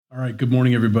All right, good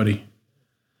morning, everybody.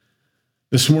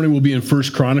 This morning we'll be in 1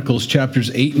 Chronicles chapters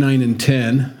 8, 9, and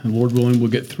 10. And Lord willing, we'll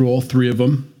get through all three of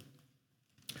them.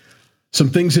 Some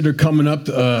things that are coming up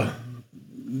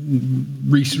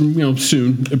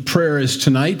soon. Prayer is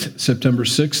tonight, September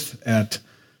 6th, at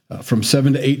from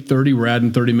 7 to 8:30. We're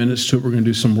adding 30 minutes to it. We're going to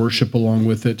do some worship along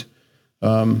with it.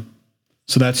 So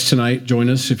that's tonight. Join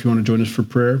us if you want to join us for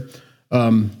prayer.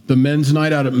 The men's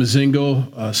night out at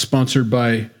Mazingo, sponsored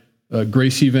by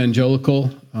Grace Evangelical.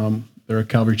 They're a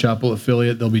Calvary Chapel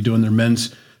affiliate. They'll be doing their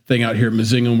men's thing out here at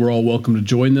Mazingo, and we're all welcome to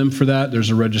join them for that. There's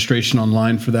a registration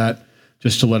online for that,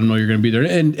 just to let them know you're going to be there.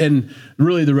 And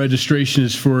really the registration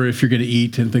is for if you're going to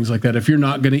eat and things like that. If you're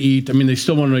not going to eat, I mean, they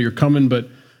still want to know you're coming, but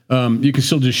you can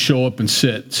still just show up and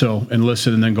sit and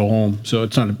listen and then go home. So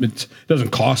it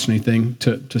doesn't cost anything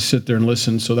to sit there and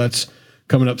listen. So that's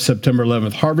coming up September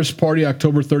 11th. Harvest Party,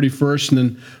 October 31st, and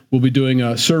then we'll be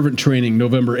doing servant training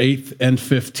November 8th and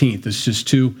 15th. It's just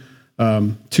 2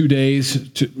 days,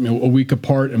 a week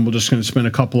apart, and we're just going to spend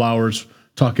a couple hours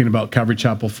talking about Calvary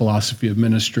Chapel philosophy of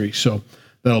ministry. So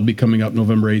that'll be coming up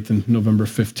November 8th and November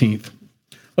 15th.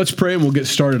 Let's pray and we'll get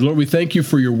started. Lord, we thank you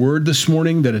for your word this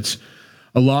morning, that it's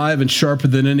alive and sharper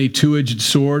than any two-edged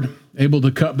sword, able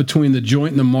to cut between the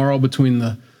joint and the marrow, between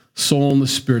the soul and the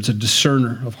spirit. It's a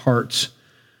discerner of hearts.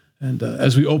 And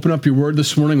as we open up your word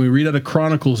this morning, we read out of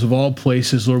Chronicles of all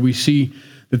places, Lord, we see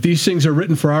that these things are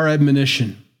written for our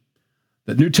admonition,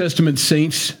 that New Testament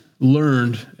saints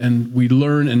learned, and we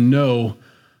learn and know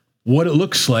what it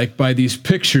looks like by these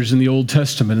pictures in the Old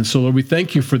Testament. And so, Lord, we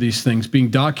thank you for these things being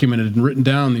documented and written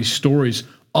down, these stories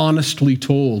honestly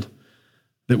told,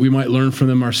 that we might learn from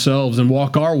them ourselves and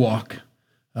walk our walk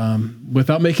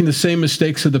without making the same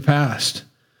mistakes of the past.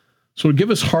 So Lord,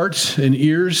 give us hearts and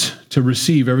ears to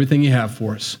receive everything you have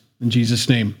for us. In Jesus'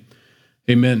 name,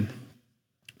 amen.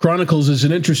 Chronicles is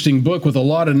an interesting book with a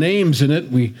lot of names in it.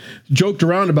 We joked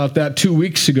around about that 2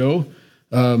 weeks ago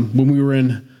when we were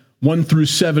in 1 through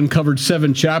 7, covered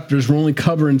 7 chapters. We're only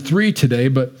covering 3 today,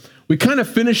 but we kind of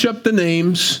finish up the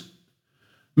names.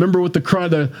 Remember what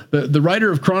the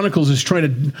writer of Chronicles is trying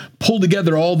to pull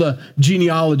together all the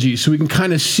genealogies so we can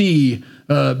kind of see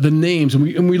the names.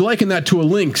 And we liken that to a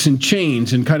links and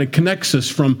chains, and kind of connects us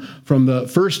from the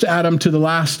first Adam to the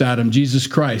last Adam, Jesus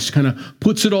Christ, kind of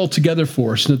puts it all together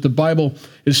for us. And that the Bible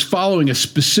is following a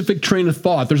specific train of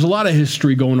thought. There's a lot of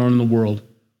history going on in the world,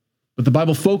 but the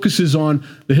Bible focuses on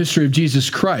the history of Jesus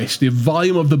Christ. The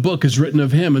volume of the book is written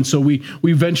of him. And so we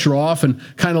venture off and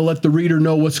kind of let the reader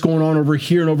know what's going on over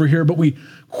here and over here, but we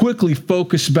quickly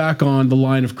focus back on the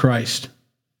line of Christ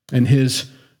and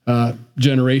his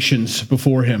generations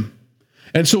before him.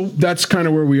 And so that's kind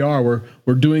of where we are.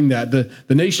 We're doing that.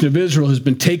 The nation of Israel has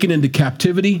been taken into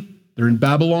captivity. They're in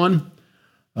Babylon.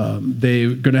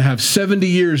 They're going to have 70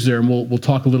 years there, and we'll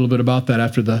talk a little bit about that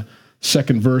after the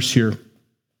second verse here.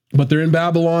 But they're in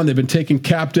Babylon, they've been taken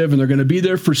captive, and they're going to be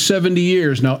there for 70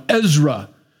 years. Now, Ezra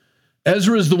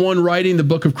is the one writing the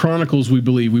book of Chronicles, we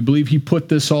believe. We believe he put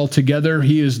this all together.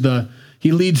 He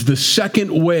leads the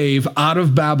second wave out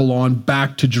of Babylon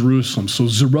back to Jerusalem. So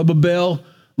Zerubbabel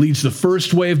leads the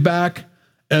first wave back,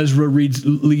 Ezra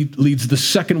leads the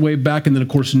second wave back, and then, of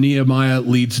course, Nehemiah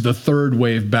leads the third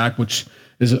wave back, which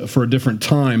is for a different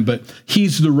time. But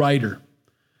he's the writer.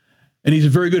 And he's a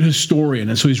very good historian.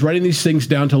 And so he's writing these things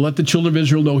down to let the children of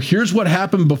Israel know, here's what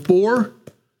happened before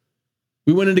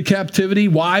we went into captivity,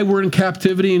 why we're in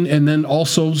captivity, and then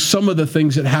also some of the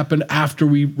things that happened after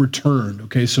we returned.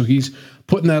 Okay, so he's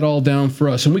putting that all down for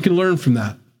us. And we can learn from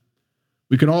that.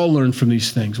 We can all learn from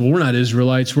these things. Well, we're not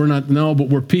Israelites. But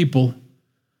we're people.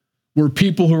 We're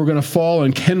people who are going to fall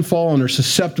and can fall and are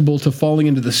susceptible to falling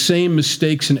into the same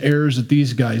mistakes and errors that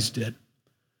these guys did.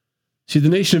 See, the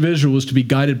nation of Israel was to be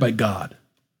guided by God,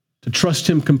 to trust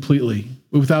him completely,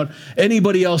 without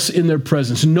anybody else in their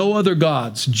presence, no other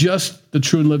gods, just the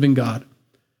true and living God.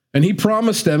 And he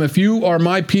promised them, if you are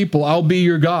my people, I'll be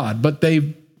your God. But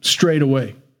they strayed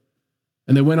away.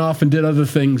 And they went off and did other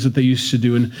things that they used to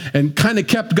do, and kind of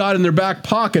kept God in their back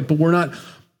pocket, but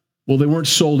they weren't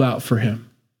sold out for him.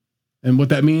 And what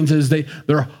that means is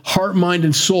their heart, mind,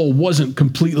 and soul wasn't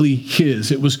completely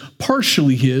his. It was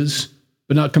partially his,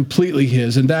 but not completely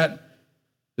his. And that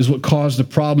is what caused the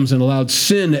problems and allowed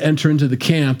sin to enter into the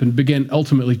camp and began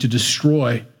ultimately to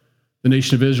destroy the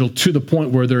nation of Israel to the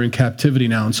point where they're in captivity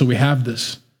now. And so we have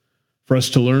this for us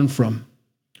to learn from.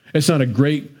 It's not a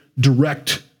great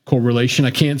direct correlation.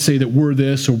 I can't say that we're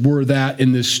this or we're that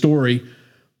in this story.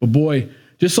 But boy,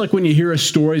 just like when you hear a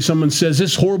story, someone says,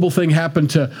 this horrible thing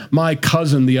happened to my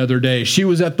cousin the other day. She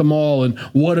was at the mall and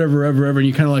whatever, and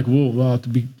you kind of like, whoa, I'll have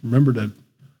to remember to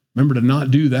Remember to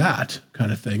not do that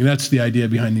kind of thing. And that's the idea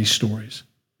behind these stories.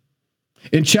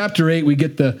 In chapter 8, we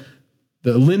get the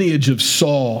lineage of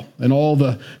Saul and all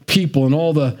the people and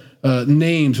all the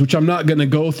names, which I'm not going to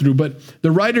go through. But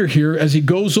the writer here, as he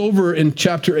goes over in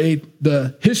chapter 8,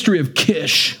 the history of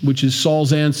Kish, which is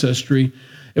Saul's ancestry,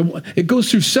 it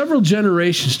goes through several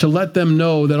generations to let them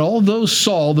know that although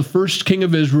Saul, the first king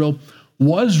of Israel,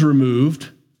 was removed,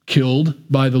 killed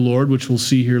by the Lord, which we'll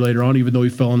see here later on, even though he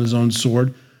fell on his own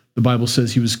sword, the Bible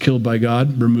says he was killed by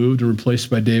God, removed and replaced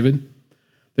by David.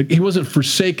 He wasn't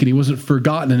forsaken, he wasn't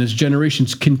forgotten, and his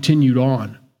generations continued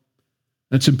on.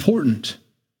 That's important.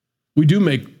 We do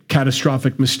make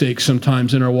catastrophic mistakes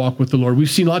sometimes in our walk with the Lord. We've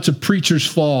seen lots of preachers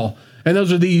fall, and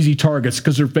those are the easy targets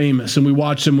because they're famous, and we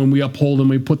watch them when we uphold them,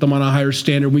 we put them on a higher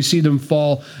standard, we see them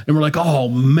fall, and we're like, oh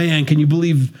man, can you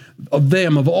believe of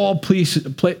them, of all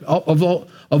people,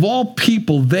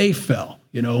 they fell,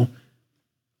 you know?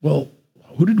 Well,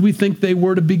 who did we think they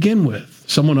were to begin with?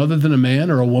 Someone other than a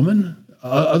man or a woman?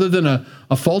 Other than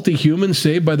a faulty human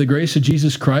saved by the grace of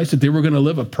Jesus Christ, that they were going to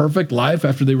live a perfect life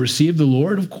after they received the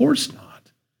Lord? Of course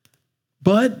not.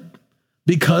 But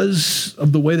because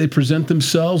of the way they present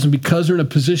themselves and because they're in a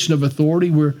position of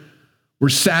authority, we're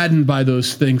saddened by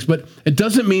those things. But it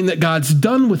doesn't mean that God's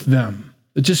done with them.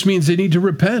 It just means they need to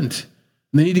repent.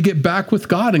 And they need to get back with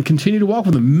God and continue to walk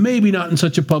with Him. Maybe not in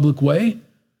such a public way,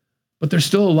 but they're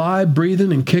still alive,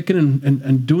 breathing and kicking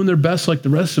and doing their best like the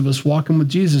rest of us, walking with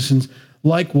Jesus. And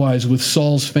likewise with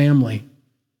Saul's family.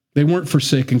 They weren't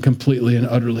forsaken completely and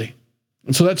utterly.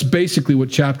 And so that's basically what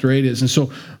chapter 8 is. And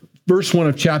so verse 1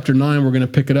 of chapter 9, we're going to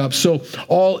pick it up. So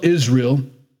all Israel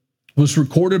was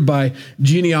recorded by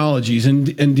genealogies, and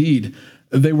indeed,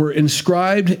 they were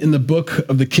inscribed in the book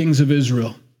of the kings of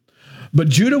Israel. But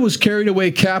Judah was carried away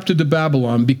captive to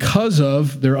Babylon because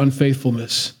of their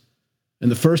unfaithfulness. And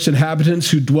the first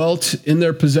inhabitants who dwelt in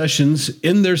their possessions,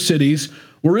 in their cities,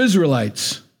 were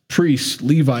Israelites, priests,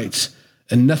 Levites,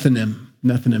 and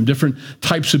Nethinim, different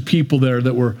types of people there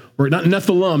that were not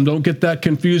Nephilim. Don't get that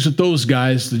confused with those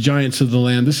guys, the giants of the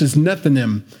land. This is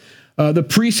Nethinim. The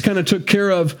priests kind of took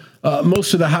care of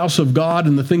most of the house of God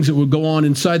and the things that would go on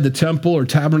inside the temple or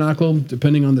tabernacle,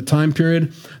 depending on the time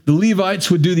period. The Levites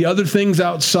would do the other things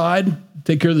outside,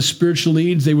 take care of the spiritual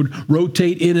needs. They would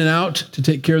rotate in and out to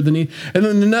take care of the need. And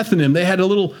then the Nethinim, they had a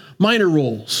little minor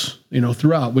roles,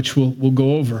 throughout, which we'll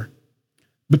go over.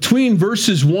 Between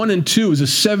verses 1 and 2 is a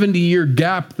 70-year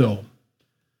gap, though.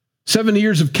 70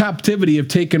 years of captivity have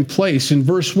taken place. In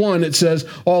verse 1, it says,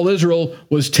 all Israel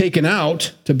was taken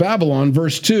out to Babylon.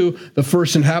 Verse 2, the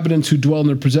first inhabitants who dwell in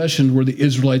their possessions were the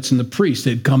Israelites and the priests.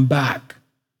 They'd come back.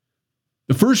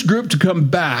 The first group to come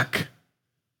back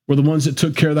were the ones that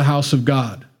took care of the house of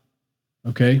God.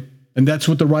 Okay? And that's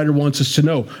what the writer wants us to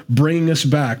know, bringing us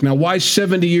back. Now, why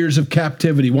 70 years of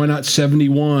captivity? Why not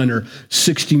 71 or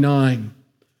 69?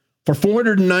 For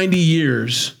 490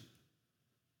 years,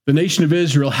 the nation of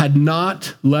Israel had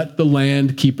not let the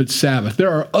land keep its Sabbath.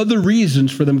 There are other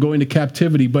reasons for them going to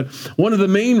captivity, but one of the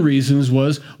main reasons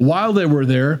was while they were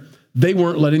there, they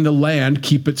weren't letting the land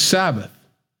keep its Sabbath.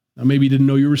 Now, maybe you didn't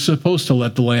know you were supposed to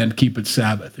let the land keep its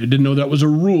Sabbath. You didn't know that was a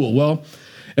rule. Well,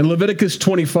 in Leviticus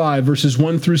 25, verses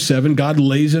 1 through 7, God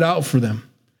lays it out for them.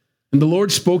 And the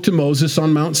Lord spoke to Moses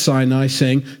on Mount Sinai,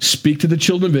 saying, speak to the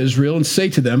children of Israel and say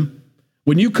to them,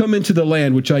 when you come into the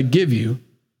land which I give you,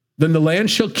 then the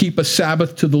land shall keep a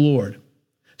Sabbath to the Lord.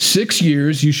 6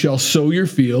 years you shall sow your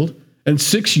field, and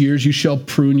 6 years you shall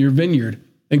prune your vineyard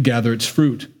and gather its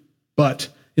fruit. But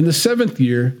in the 7th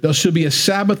year there shall be a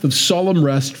Sabbath of solemn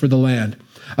rest for the land,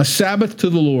 a Sabbath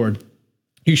to the Lord.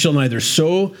 You shall neither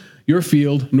sow your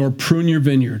field nor prune your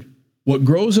vineyard. What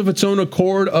grows of its own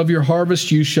accord of your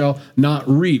harvest you shall not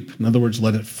reap. In other words,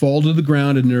 let it fall to the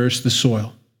ground and nourish the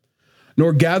soil.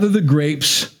 Nor gather the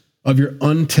grapes of your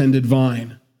untended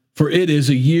vine, for it is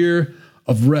a year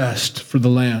of rest for the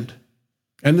land.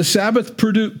 And the Sabbath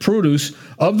produce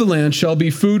of the land shall be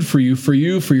food for you,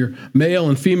 for your male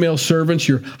and female servants,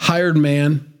 your hired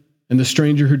man, and the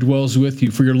stranger who dwells with you,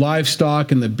 for your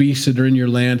livestock and the beasts that are in your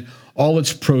land. All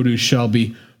its produce shall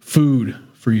be food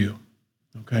for you.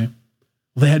 Okay?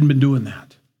 Well, they hadn't been doing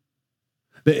that.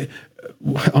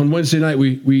 On Wednesday night,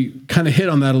 we kind of hit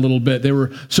on that a little bit. They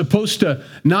were supposed to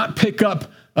not pick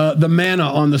up the manna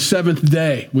on the 7th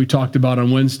day, we talked about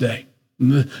on Wednesday. On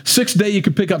the 6th day, you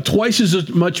could pick up twice as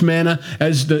much manna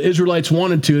as the Israelites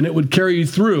wanted to, and it would carry you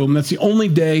through. And that's the only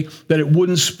day that it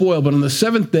wouldn't spoil. But on the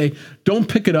 7th day, don't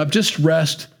pick it up, just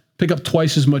rest, pick up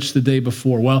twice as much the day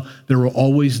before. Well, there were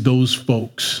always those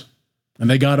folks. And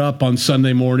they got up on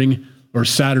Sunday morning or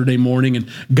Saturday morning and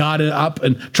got it up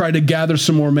and tried to gather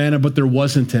some more manna, but there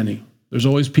wasn't any. There's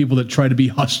always people that try to be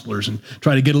hustlers and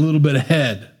try to get a little bit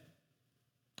ahead.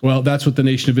 Well, that's what the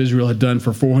nation of Israel had done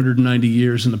for 490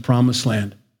 years in the promised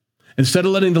land. Instead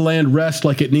of letting the land rest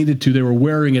like it needed to, they were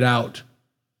wearing it out,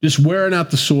 just wearing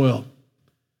out the soil.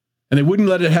 And they wouldn't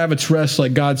let it have its rest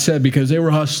like God said, because they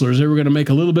were hustlers. They were going to make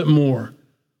a little bit more.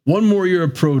 One more year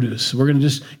of produce. We're going to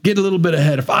just get a little bit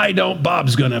ahead. If I don't,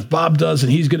 Bob's going to. If Bob doesn't,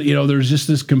 he's going to. There's just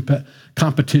this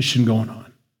competition going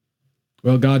on.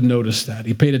 Well, God noticed that.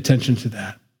 He paid attention to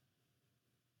that.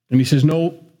 And he says,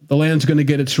 no, the land's going to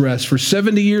get its rest. For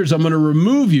 70 years, I'm going to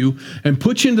remove you and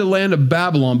put you into the land of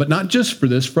Babylon, but not just for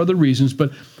this, for other reasons,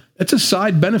 but it's a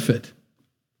side benefit.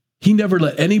 He never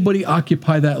let anybody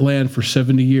occupy that land for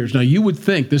 70 years. Now, you would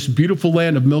think this beautiful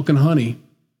land of milk and honey,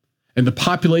 and the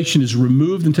population is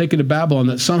removed and taken to Babylon,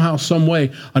 that somehow, some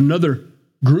way, another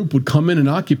group would come in and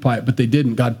occupy it, but they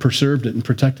didn't. God preserved it and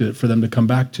protected it for them to come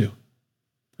back to.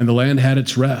 And the land had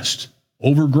its rest,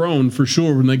 overgrown for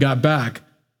sure when they got back,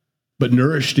 but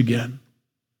nourished again.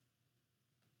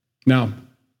 Now,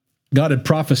 God had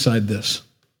prophesied this.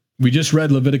 We just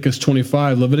read Leviticus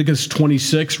 25. Leviticus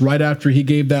 26, right after he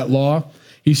gave that law,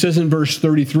 he says in verse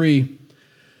 33,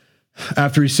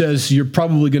 after he says, you're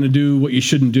probably going to do what you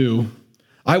shouldn't do,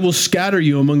 I will scatter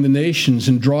you among the nations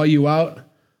and draw out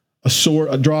a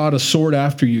sword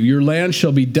after you. Your land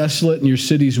shall be desolate and your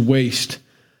cities waste.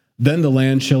 Then the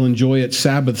land shall enjoy its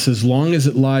Sabbaths as long as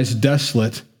it lies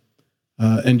desolate,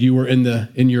 and you are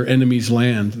in your enemy's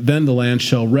land. Then the land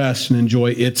shall rest and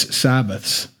enjoy its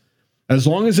Sabbaths. As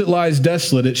long as it lies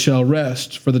desolate, it shall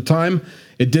rest. For the time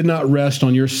it did not rest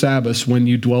on your Sabbaths when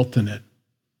you dwelt in it.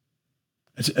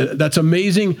 That's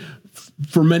amazing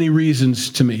for many reasons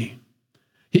to me.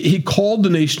 He called the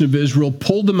nation of Israel,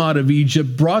 pulled them out of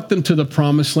Egypt, brought them to the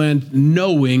promised land,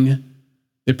 knowing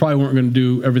they probably weren't going to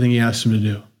do everything he asked them to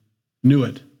do. Knew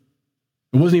it.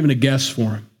 It wasn't even a guess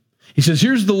for him. He says,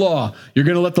 here's the law. You're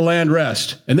going to let the land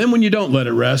rest. And then when you don't let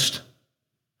it rest,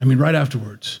 right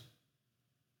afterwards.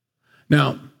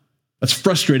 Now, that's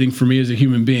frustrating for me as a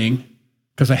human being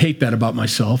because I hate that about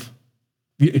myself.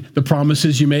 The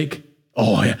promises you make.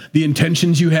 Oh, yeah. The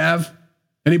intentions you have.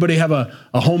 Anybody have a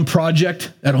home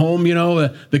project at home,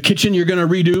 the kitchen you're going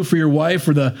to redo for your wife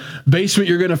or the basement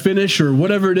you're going to finish or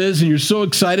whatever it is, and you're so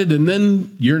excited, and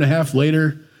then a year and a half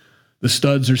later, the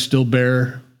studs are still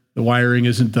bare, the wiring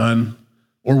isn't done,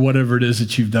 or whatever it is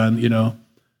that you've done, and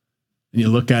you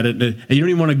look at it, and you don't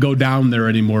even want to go down there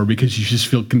anymore because you just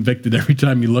feel convicted every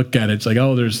time you look at it. It's like,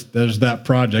 oh, there's that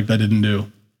project I didn't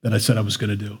do that I said I was going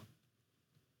to do.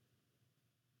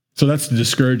 So that's the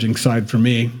discouraging side for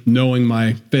me, knowing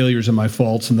my failures and my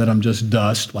faults and that I'm just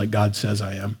dust like God says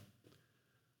I am.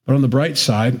 But on the bright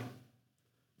side,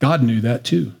 God knew that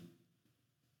too.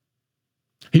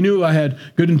 He knew I had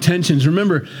good intentions.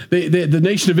 Remember, the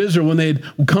nation of Israel, when they had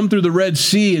come through the Red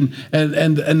Sea and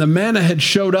the manna had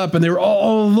showed up and they were,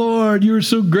 oh, Lord, you were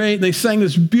so great. And they sang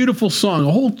this beautiful song,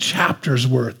 a whole chapter's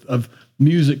worth of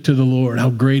music to the Lord,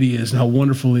 how great he is and how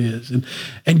wonderful he is.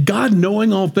 And God,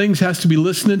 knowing all things, has to be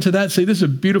listening to that, say, this is a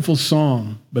beautiful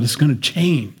song, but it's going to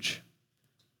change.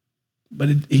 But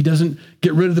he doesn't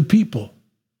get rid of the people.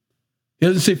 He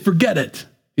doesn't say, forget it.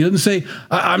 He doesn't say,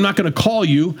 I'm not going to call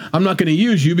you. I'm not going to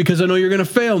use you because I know you're going to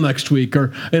fail next week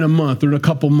or in a month or in a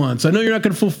couple months. I know you're not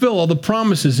going to fulfill all the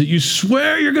promises that you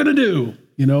swear you're going to do,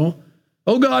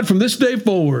 Oh God, from this day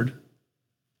forward.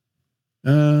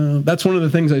 That's one of the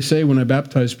things I say when I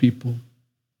baptize people.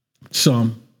 I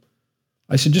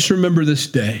said, just remember this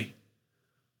day,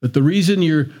 that the reason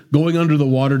you're going under the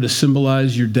water to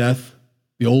symbolize your death,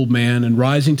 the old man, and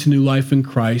rising to new life in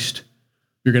Christ,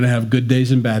 you're going to have good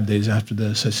days and bad days after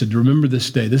this. I said, remember this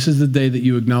day. This is the day that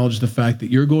you acknowledge the fact that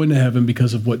you're going to heaven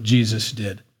because of what Jesus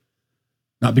did,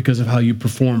 not because of how you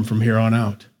perform from here on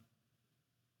out.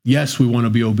 Yes, we want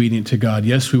to be obedient to God.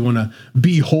 Yes, we want to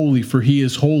be holy, for he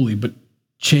is holy, but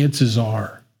chances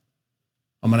are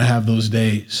I'm going to have those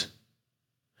days.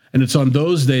 And it's on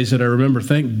those days that I remember,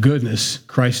 thank goodness,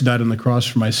 Christ died on the cross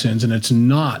for my sins, and it's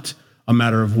not a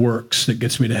matter of works that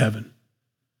gets me to heaven.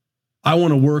 I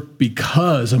want to work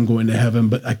because I'm going to heaven,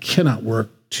 but I cannot work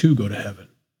to go to heaven.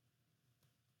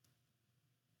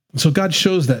 And so God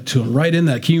shows that to him right in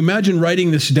that. Can you imagine writing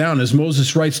this down as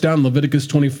Moses writes down Leviticus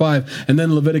 25 and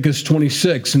then Leviticus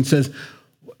 26 and says,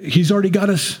 he's already got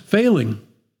us failing.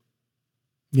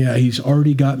 Yeah, he's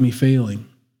already got me failing,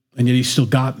 and yet he's still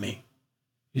got me,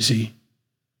 you see.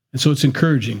 And so it's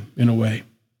encouraging in a way.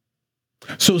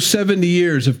 So 70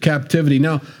 years of captivity.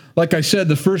 Now, like I said,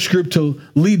 the first group to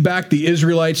lead back the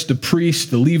Israelites, the priests,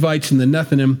 the Levites, and the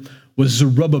Nethinim was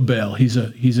Zerubbabel. He's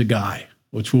a guy.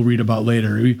 which we'll read about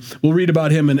later. We'll read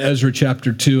about him in Ezra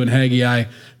chapter 2 and Haggai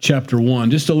chapter 1.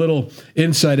 Just a little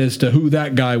insight as to who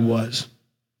that guy was.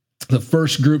 The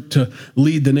first group to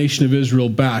lead the nation of Israel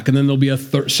back. And then there'll be a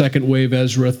second wave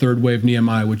Ezra, a third wave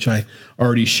Nehemiah, which I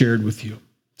already shared with you.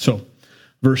 So,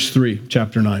 verse 3,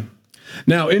 chapter 9.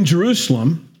 Now in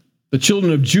Jerusalem, the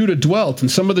children of Judah dwelt,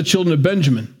 and some of the children of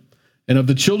Benjamin, and of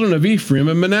the children of Ephraim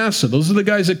and Manasseh. Those are the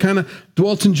guys that kind of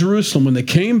dwelt in Jerusalem. When they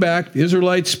came back, the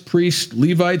Israelites, priests,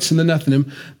 Levites, and the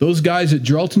Nethinim, those guys that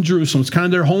dwelt in Jerusalem, it's kind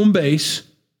of their home base.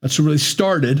 That's where they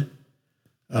started.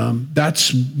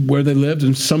 That's where they lived,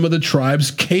 and some of the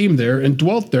tribes came there and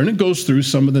dwelt there. And it goes through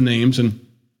some of the names, and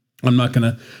I'm not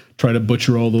going to try to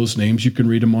butcher all those names. You can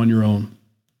read them on your own.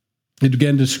 It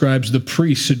again describes the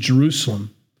priests at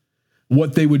Jerusalem,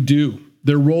 what they would do,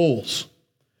 their roles.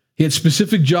 He had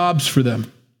specific jobs for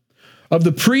them. Of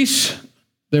the priests,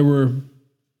 there were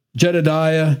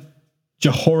Jedediah,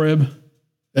 Jehorib,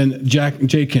 and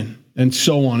Jachin, and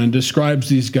so on, and describes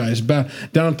these guys. Down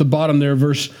at the bottom there,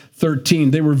 verse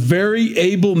 13, they were very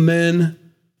able men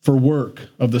for work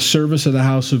of the service of the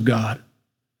house of God.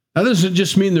 Now, this doesn't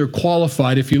just mean they're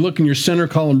qualified. If you look in your center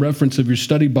column reference of your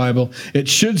study Bible, it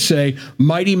should say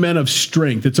mighty men of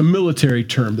strength. It's a military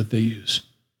term that they use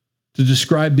to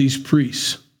describe these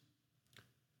priests.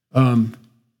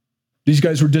 These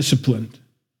guys were disciplined.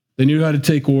 They knew how to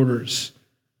take orders.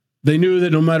 They knew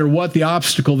that no matter what the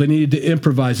obstacle, they needed to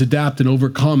improvise, adapt, and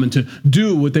overcome, and to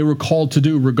do what they were called to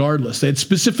do regardless. They had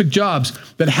specific jobs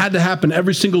that had to happen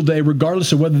every single day,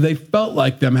 regardless of whether they felt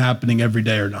like them happening every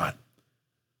day or not.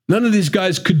 None of these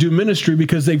guys could do ministry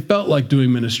because they felt like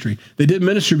doing ministry. They did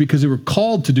ministry because they were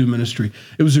called to do ministry.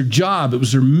 It was their job. It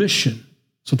was their mission.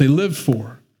 It's what they lived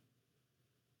for.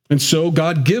 And so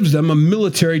God gives them a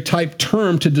military type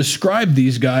term to describe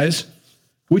these guys,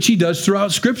 which he does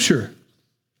throughout Scripture.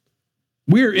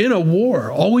 We're in a war,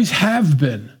 always have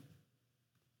been.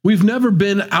 We've never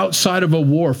been outside of a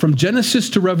war. From Genesis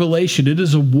to Revelation, it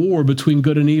is a war between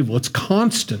good and evil. It's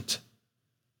constant.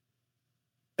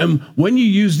 And when you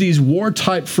use these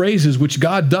war-type phrases, which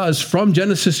God does from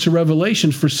Genesis to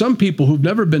Revelation, for some people who've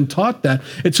never been taught that,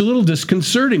 it's a little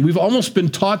disconcerting. We've almost been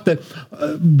taught that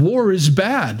war is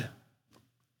bad.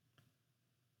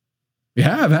 We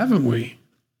have, haven't we?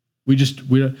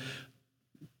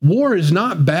 War is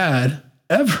not bad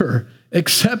ever,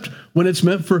 except when it's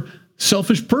meant for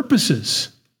selfish purposes.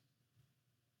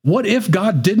 What if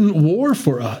God didn't war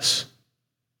for us?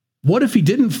 What if he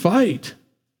didn't fight?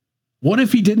 What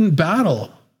if he didn't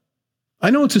battle?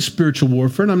 I know it's a spiritual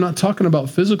warfare, and I'm not talking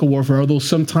about physical warfare, although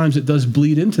sometimes it does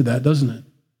bleed into that, doesn't it?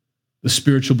 The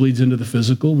spiritual bleeds into the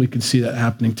physical. We can see that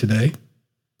happening today.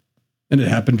 And it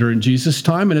happened during Jesus'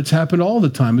 time, and it's happened all the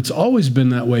time. It's always been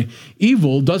that way.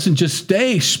 Evil doesn't just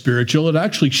stay spiritual. It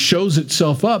actually shows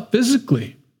itself up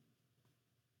physically.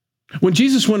 When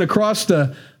Jesus went across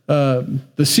the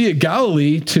Sea of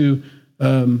Galilee to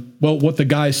what the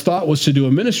guys thought was to do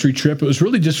a ministry trip, it was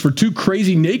really just for two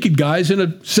crazy naked guys in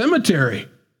a cemetery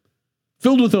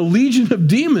filled with a legion of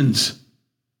demons.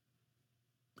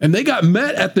 And they got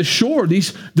met at the shore,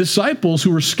 these disciples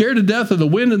who were scared to death of the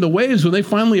wind and the waves. When they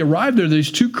finally arrived there,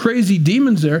 there's two crazy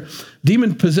demons there,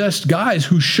 demon-possessed guys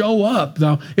who show up.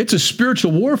 Now, it's a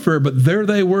spiritual warfare, but there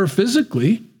they were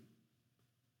physically,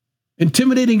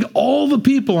 intimidating all the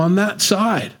people on that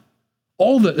side.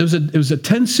 It was a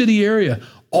 10-city area.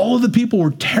 All of the people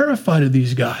were terrified of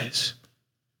these guys.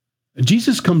 And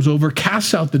Jesus comes over,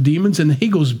 casts out the demons, and he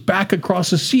goes back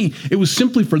across the sea. It was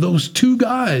simply for those two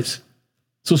guys.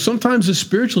 So sometimes the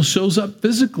spiritual shows up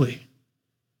physically.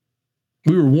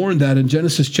 We were warned that in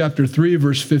Genesis chapter 3,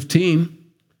 verse 15,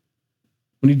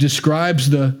 when he describes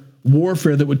the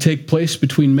warfare that would take place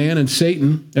between man and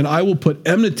Satan. And I will put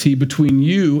enmity between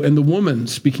you and the woman,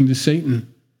 speaking to Satan,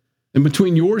 and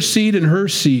between your seed and her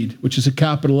seed, which is a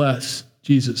capital S,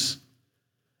 Jesus.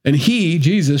 And he,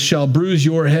 Jesus, shall bruise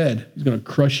your head. He's going to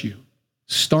crush you,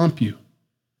 stomp you.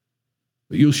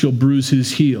 But you shall bruise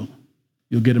his heel.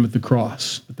 You'll get him at the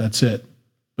cross, but that's it.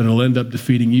 But it'll end up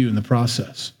defeating you in the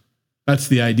process. That's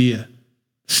the idea.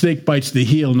 Snake bites the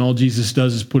heel, and all Jesus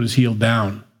does is put his heel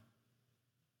down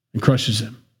and crushes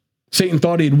him. Satan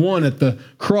thought he had won at the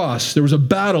cross. There was a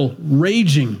battle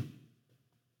raging.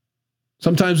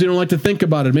 Sometimes they don't like to think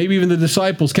about it. Maybe even the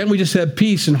disciples. Can't we just have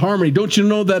peace and harmony? Don't you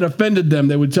know that offended them?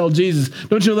 They would tell Jesus.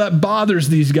 Don't you know that bothers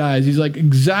these guys? He's like,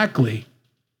 exactly.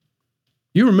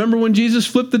 You remember when Jesus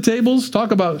flipped the tables?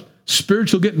 Talk about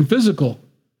spiritual getting physical.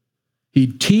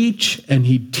 He'd teach and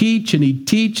he'd teach and he'd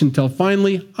teach until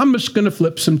finally, I'm just going to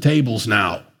flip some tables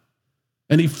now.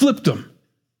 And he flipped them.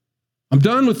 I'm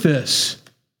done with this.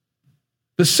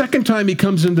 The second time he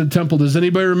comes into the temple, does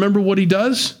anybody remember what he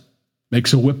does?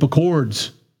 Makes a whip of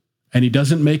cords. And he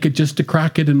doesn't make it just to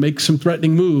crack it and make some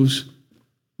threatening moves.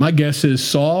 My guess is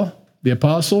Saul, the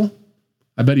apostle,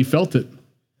 I bet he felt it.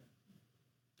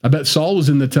 I bet Saul was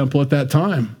in the temple at that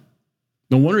time.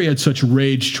 No wonder he had such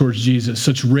rage towards Jesus,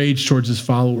 such rage towards his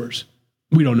followers.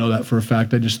 We don't know that for a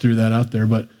fact. I just threw that out there.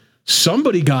 But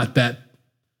somebody got that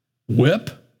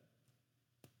whip.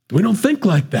 We don't think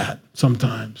like that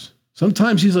sometimes.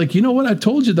 Sometimes he's like, you know what? I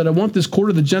told you that I want this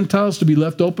court of the Gentiles to be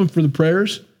left open for the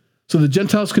prayers so the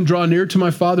Gentiles can draw near to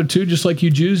my Father too, just like you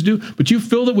Jews do. But you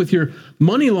filled it with your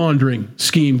money laundering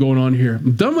scheme going on here.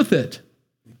 I'm done with it.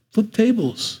 Flip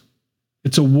tables.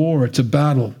 It's a war. It's a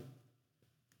battle.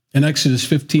 In Exodus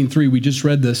 15:3, we just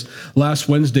read this last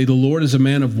Wednesday. The Lord is a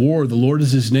man of war. The Lord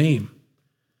is his name.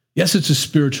 Yes, it's a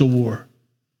spiritual war,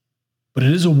 but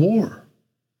it is a war.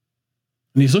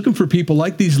 And he's looking for people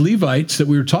like these Levites that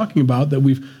we were talking about, that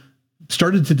we've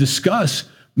started to discuss,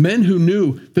 men who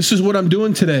knew, this is what I'm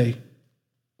doing today.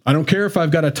 I don't care if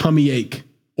I've got a tummy ache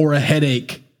or a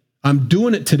headache. I'm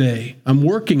doing it today. I'm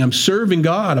working. I'm serving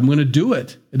God. I'm going to do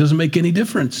it. It doesn't make any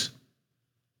difference.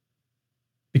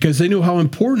 Because they knew how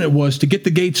important it was to get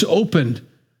the gates opened,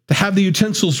 to have the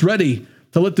utensils ready,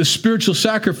 to let the spiritual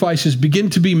sacrifices begin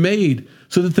to be made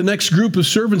so that the next group of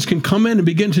servants can come in and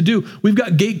begin to do. We've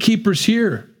got gatekeepers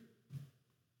here.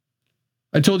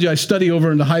 I told you I study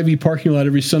over in the Hy-Vee parking lot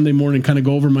every Sunday morning, kind of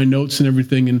go over my notes and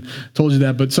everything, and told you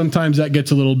that, but sometimes that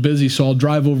gets a little busy, so I'll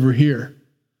drive over here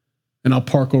and I'll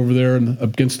park over there and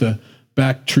against the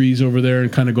back trees over there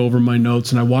and kind of go over my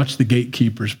notes, and I watch the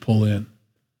gatekeepers pull in.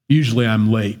 Usually I'm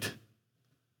late.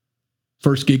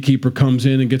 First gatekeeper comes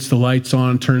in and gets the lights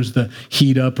on, turns the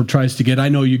heat up, or tries to get, I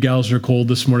know you gals are cold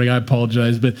this morning, I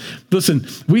apologize, but listen,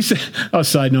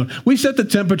 side note, we set the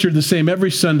temperature the same every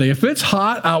Sunday. If it's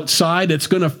hot outside, it's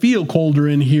going to feel colder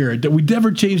in here. We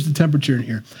never change the temperature in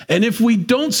here. And if we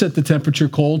don't set the temperature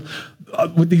cold,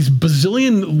 with these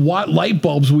bazillion watt light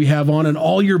bulbs we have on and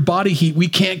all your body heat, we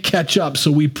can't catch up,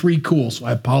 so we pre-cool. So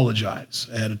I apologize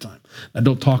ahead of time. Now,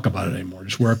 don't talk about it anymore.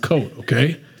 Just wear a coat,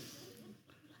 okay?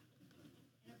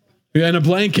 And a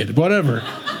blanket, whatever.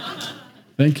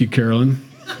 Thank you, Carolyn.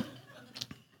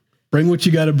 Bring what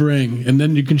you got to bring, and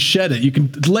then you can shed it. You can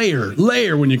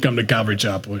layer when you come to Calvary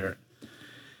Chapel here.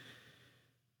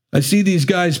 I see these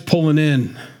guys pulling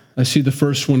in. I see the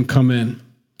first one come in,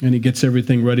 and he gets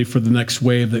everything ready for the next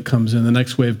wave that comes in. The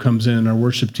next wave comes in, and our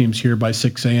worship team's here by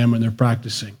 6 a.m., and they're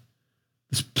practicing.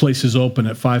 This place is open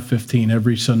at 5:15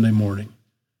 every Sunday morning,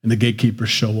 and the gatekeepers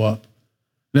show up.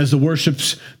 And as the worship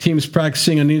team's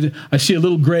practicing, I see a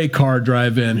little gray car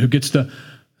drive in who gets the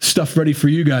stuff ready for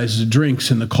you guys, the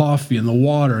drinks and the coffee and the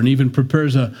water, and even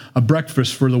prepares a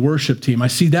breakfast for the worship team. I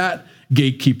see that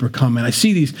gatekeeper come in. I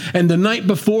see these. And the night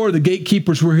before, the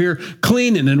gatekeepers were here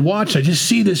cleaning and watch. I just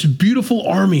see this beautiful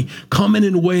army coming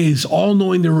in waves, all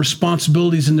knowing their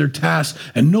responsibilities and their tasks,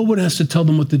 and no one has to tell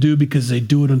them what to do because they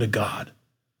do it unto God.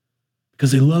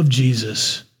 Because they love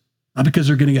Jesus. Not because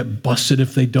they're going to get busted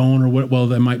if they don't, or what? Well,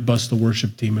 they might bust the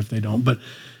worship team if they don't, but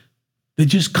they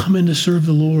just come in to serve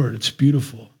the Lord. It's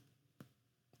beautiful.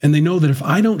 And they know that if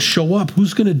I don't show up,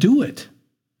 who's going to do it?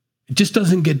 It just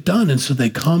doesn't get done. And so they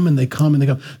come and they come and they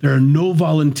come. There are no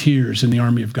volunteers in the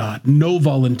army of God. No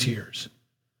volunteers.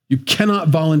 You cannot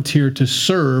volunteer to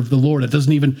serve the Lord. It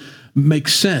doesn't even make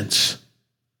sense.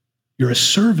 You're a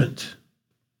servant.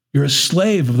 You're a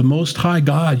slave of the Most High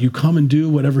God. You come and do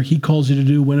whatever he calls you to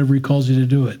do whenever he calls you to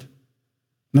do it.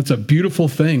 And that's a beautiful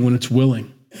thing when it's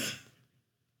willing.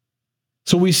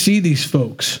 So we see these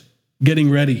folks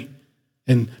getting ready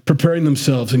and preparing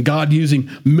themselves, and God using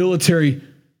military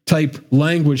type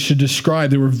language to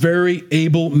describe. They were very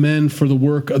able men for the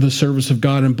work of the service of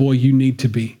God, and boy, you need to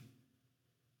be.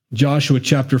 Joshua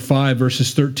chapter 5,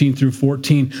 verses 13 through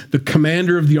 14. The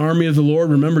commander of the army of the Lord,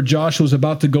 remember Joshua was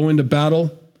about to go into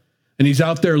battle, and he's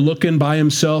out there looking by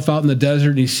himself out in the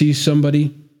desert, and he sees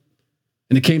somebody.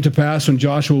 And it came to pass when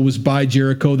Joshua was by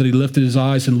Jericho that he lifted his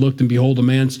eyes and looked, and behold, a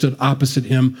man stood opposite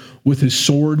him with his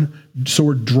sword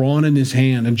drawn in his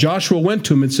hand. And Joshua went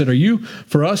to him and said, "Are you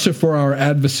for us or for our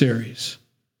adversaries?"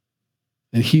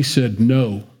 And he said,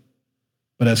 "No,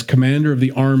 but as commander of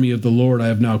the army of the Lord I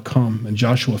have now come." And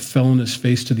Joshua fell on his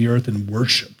face to the earth and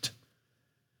worshiped,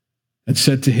 and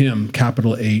said to him,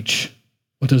 capital H,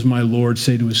 "What does my Lord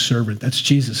say to his servant?" That's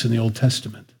Jesus in the Old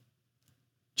Testament.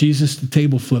 Jesus, the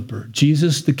table flipper.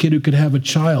 Jesus, the kid who could have a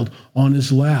child on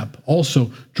his lap.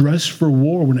 Also, dressed for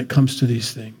war when it comes to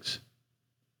these things.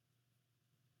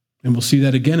 And we'll see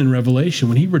that again in Revelation.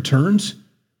 When he returns,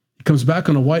 he comes back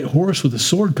on a white horse with a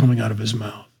sword coming out of his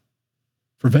mouth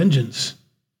for vengeance.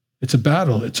 It's a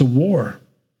battle. It's a war.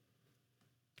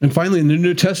 And finally, in the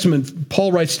New Testament,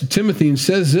 Paul writes to Timothy and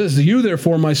says this, "You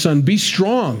therefore, my son, be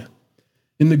strong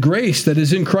in the grace that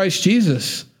is in Christ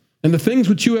Jesus. And the things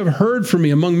which you have heard from me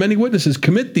among many witnesses,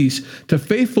 commit these to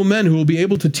faithful men who will be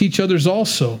able to teach others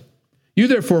also. You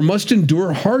therefore must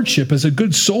endure hardship as a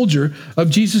good soldier of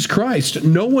Jesus Christ.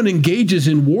 No one engages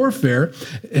in warfare,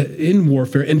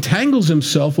 entangles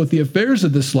himself with the affairs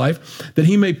of this life, that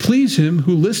he may please him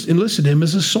who enlisted him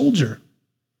as a soldier."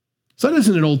 So that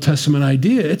isn't an Old Testament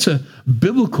idea. It's a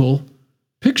biblical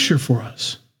picture for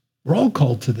us. We're all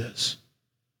called to this.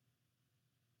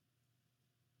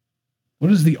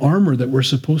 What is the armor that we're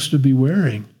supposed to be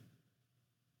wearing?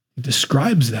 It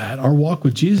describes that. Our walk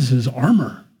with Jesus is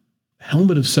armor. The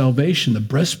helmet of salvation, the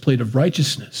breastplate of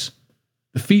righteousness,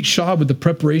 the feet shod with the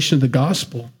preparation of the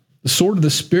gospel, the sword of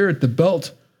the Spirit, the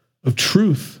belt of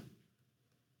truth,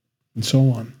 and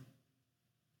so on.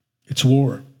 It's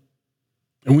war.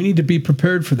 And we need to be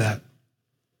prepared for that.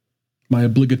 My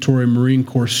obligatory Marine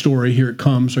Corps story, here it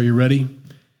comes. Are you ready?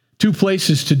 2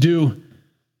 places to do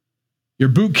your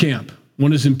boot camp.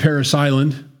 One is in Parris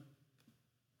Island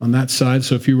on that side.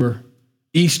 So if you were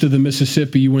east of the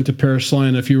Mississippi, you went to Parris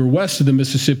Island. If you were west of the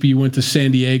Mississippi, you went to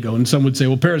San Diego. And some would say,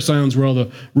 well, Parris Island's where all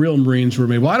the real Marines were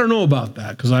made. Well, I don't know about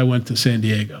that because I went to San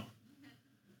Diego.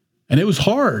 And it was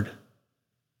hard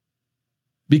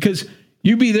because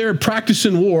you'd be there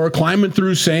practicing war, climbing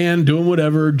through sand, doing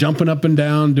whatever, jumping up and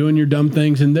down, doing your dumb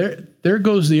things. And there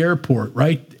goes the airport,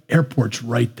 right? The airport's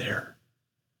right there,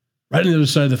 right on the other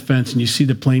side of the fence. And you see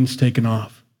the planes taking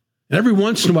off. And every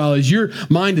once in a while, as your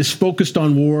mind is focused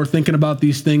on war, thinking about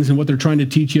these things and what they're trying to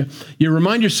teach you, you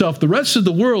remind yourself the rest of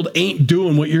the world ain't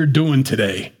doing what you're doing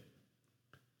today.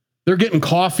 They're getting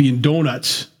coffee and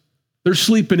donuts. They're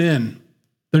sleeping in.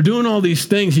 They're doing all these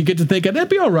things. You get to think, that'd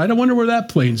be all right. I wonder where that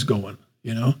plane's going.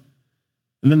 You know,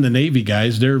 and then the Navy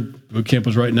guys, their boot camp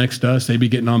was right next to us. They'd be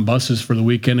getting on buses for the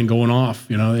weekend and going off.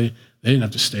 You know, they didn't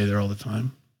have to stay there all the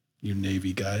time. You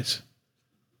Navy guys.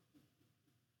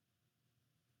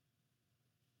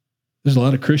 There's a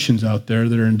lot of Christians out there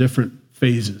that are in different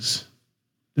phases,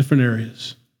 different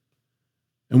areas.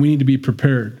 And we need to be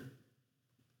prepared.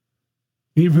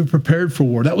 We need to be prepared for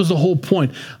war. That was the whole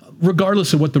point.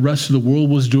 Regardless of what the rest of the world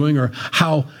was doing or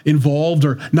how involved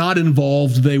or not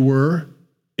involved they were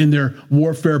in their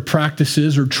warfare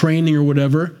practices or training or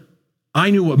whatever,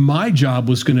 I knew what my job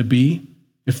was going to be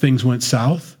if things went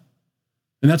south.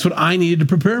 And that's what I needed to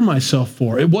prepare myself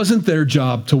for. It wasn't their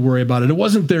job to worry about it. It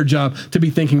wasn't their job to be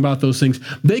thinking about those things.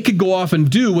 They could go off and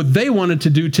do what they wanted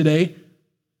to do today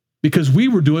because we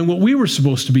were doing what we were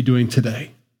supposed to be doing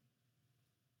today.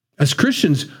 As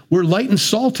Christians, we're light and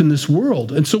salt in this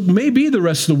world. And so maybe the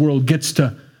rest of the world gets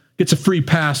a free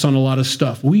pass on a lot of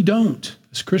stuff. We don't,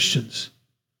 as Christians.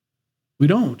 We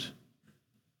don't.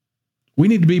 We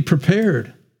need to be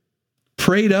prepared,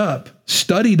 prayed up,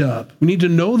 studied up. We need to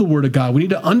know the Word of God. We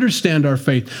need to understand our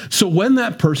faith. So when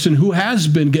that person who has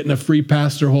been getting a free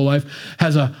pass their whole life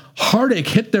has a heartache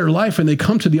hit their life and they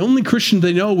come to the only Christian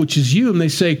they know, which is you, and they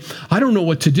say, I don't know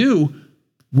what to do,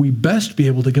 we best be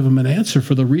able to give them an answer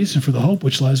for the reason for the hope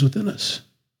which lies within us.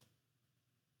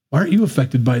 Why aren't you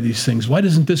affected by these things? Why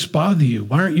doesn't this bother you?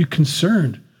 Why aren't you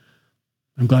concerned?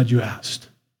 I'm glad you asked.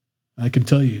 I can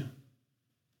tell you.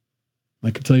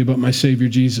 I can tell you about my Savior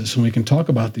Jesus, and we can talk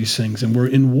about these things, and we're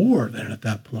in war then at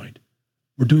that point.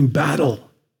 We're doing battle.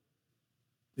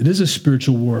 It is a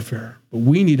spiritual warfare, but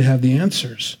we need to have the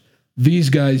answers. These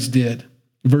guys did.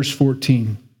 Verse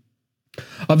 14.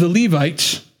 Of the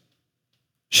Levites,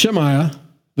 Shemaiah,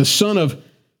 the son of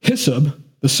Hissab,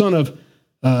 the son of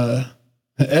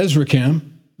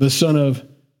Ezracham, the son of,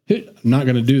 I'm not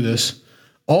going to do this,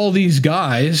 all these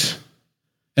guys,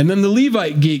 and then the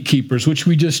Levite gatekeepers, which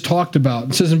we just talked about.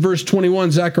 It says in verse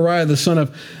 21, Zechariah, the son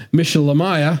of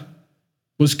Mishelemiah,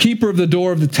 was keeper of the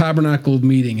door of the tabernacle of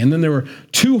meeting. And then there were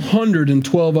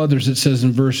 212 others, it says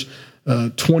in verse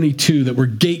 22, that were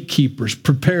gatekeepers,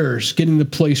 preparers, getting the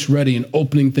place ready and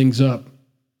opening things up.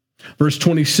 Verse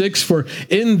 26, for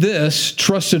in this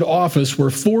trusted office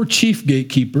were 4 chief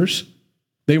gatekeepers.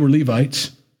 They were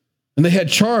Levites. And they had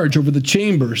charge over the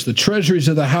chambers, the treasuries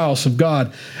of the house of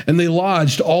God. And they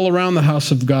lodged all around the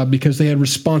house of God because they had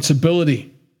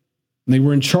responsibility. And they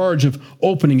were in charge of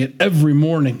opening it every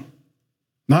morning.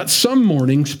 Not some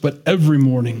mornings, but every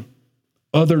morning.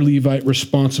 Other Levite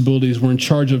responsibilities were in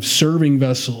charge of serving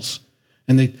vessels.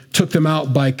 And they took them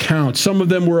out by count. Some of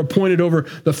them were appointed over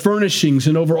the furnishings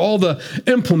and over all the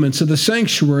implements of the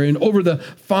sanctuary and over the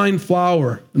fine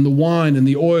flour and the wine and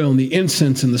the oil and the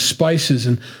incense and the spices.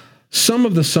 And some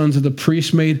of the sons of the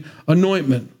priests made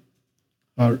ointment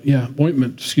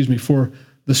for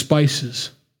the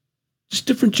spices. Just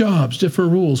different jobs,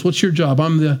 different rules. What's your job?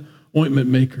 I'm the ointment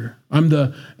maker. I'm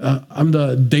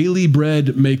the daily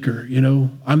bread maker.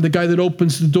 I'm the guy that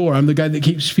opens the door. I'm the guy that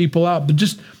keeps people out. But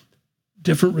just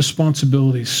different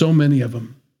responsibilities. So many of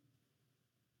them.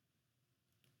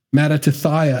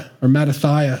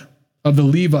 Mattathiah of the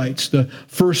Levites, the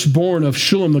firstborn of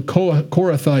Shulem the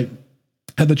Korathite,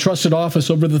 had the trusted office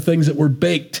over the things that were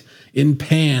baked in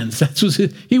pans.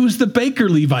 He was the baker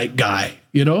Levite guy,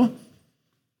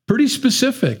 Pretty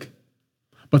specific.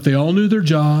 But they all knew their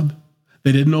job.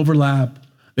 They didn't overlap.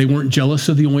 They weren't jealous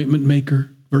of the ointment maker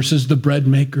versus the bread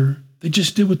maker. They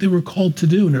just did what they were called to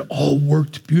do, and it all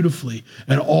worked beautifully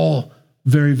and all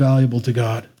very valuable to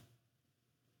God.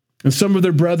 And some of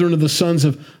their brethren of the sons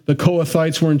of the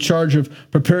Kohathites were in charge of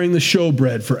preparing the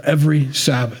showbread for every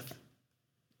Sabbath.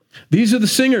 These are the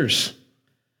singers,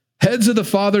 heads of the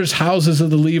fathers' houses of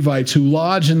the Levites, who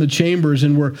lodged in the chambers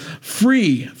and were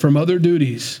free from other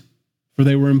duties, for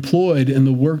they were employed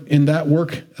in that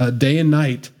work day and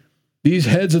night. These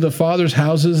heads of the fathers'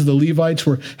 houses, the Levites,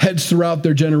 were heads throughout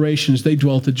their generations. They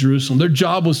dwelt at Jerusalem. Their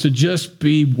job was to just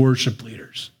be worship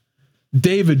leaders.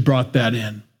 David brought that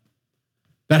in.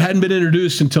 That hadn't been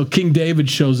introduced until King David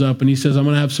shows up and he says, I'm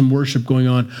going to have some worship going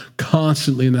on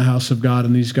constantly in the house of God.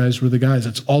 And these guys were the guys.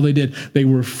 That's all they did. They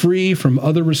were free from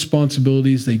other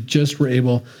responsibilities. They just were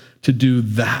able to do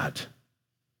that,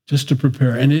 just to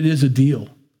prepare. And it is a deal.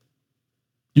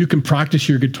 You can practice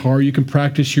your guitar. You can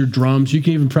practice your drums. You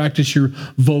can even practice your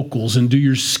vocals and do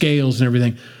your scales and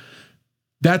everything.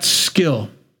 That's skill.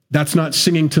 That's not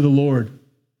singing to the Lord.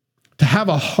 To have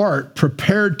a heart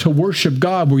prepared to worship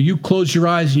God where you close your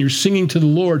eyes and you're singing to the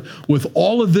Lord with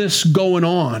all of this going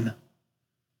on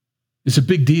is a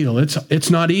big deal. It's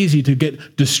not easy to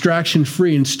get distraction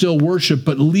free and still worship,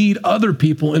 but lead other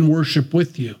people in worship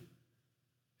with you.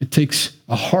 It takes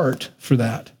a heart for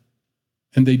that.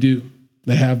 And they do.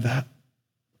 They have that.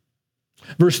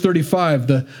 Verse 35,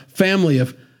 the family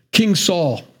of King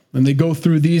Saul. And they go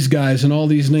through these guys and all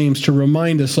these names to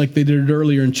remind us, like they did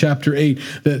earlier in chapter 8,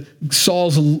 that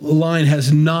Saul's line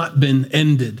has not been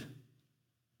ended.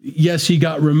 Yes, he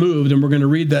got removed, and we're going to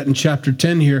read that in chapter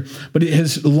 10 here, but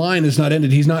his line is not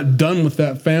ended. He's not done with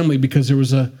that family because there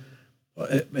was an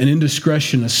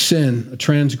indiscretion, a sin, a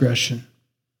transgression.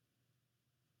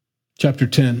 Chapter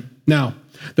 10. Now,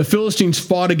 the Philistines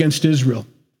fought against Israel.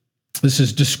 This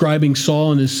is describing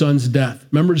Saul and his son's death.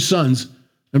 Remember his sons?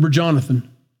 Remember Jonathan?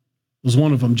 Was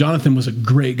one of them. Jonathan was a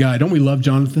great guy. Don't we love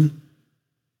Jonathan?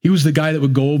 He was the guy that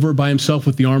would go over by himself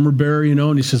with the armor bearer,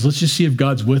 and he says, let's just see if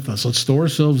God's with us. Let's throw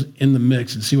ourselves in the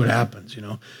mix and see what happens,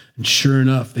 And sure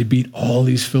enough, they beat all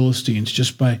these Philistines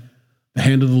just by the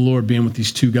hand of the Lord being with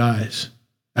these two guys.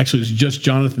 Actually, it was just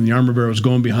Jonathan, the armor bearer, was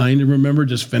going behind him, remember,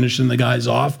 just finishing the guys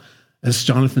off as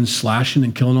Jonathan's slashing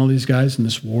and killing all these guys in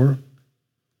this war.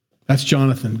 That's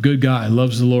Jonathan, good guy,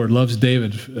 loves the Lord, loves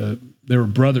David. They were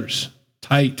brothers,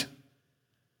 tight.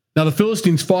 Now the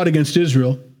Philistines fought against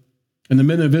Israel, and the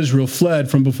men of Israel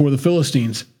fled from before the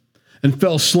Philistines and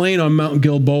fell slain on Mount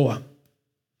Gilboa.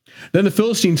 Then the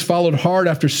Philistines followed hard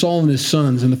after Saul and his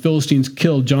sons, and the Philistines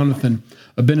killed Jonathan,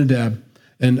 Abinadab,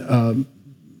 and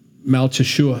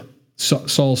Malchishua,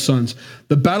 Saul's sons.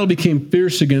 The battle became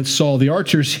fierce against Saul. The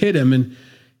archers hit him, and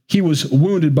he was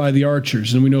wounded by the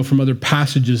archers. And we know from other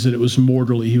passages that it was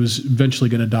mortally. He was eventually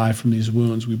going to die from these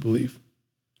wounds, we believe.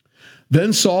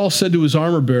 Then Saul said to his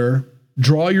armor bearer,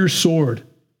 draw your sword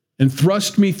and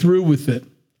thrust me through with it,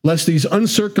 lest these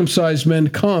uncircumcised men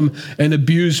come and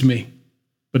abuse me.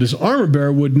 But his armor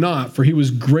bearer would not, for he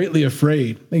was greatly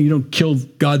afraid. You don't kill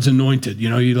God's anointed.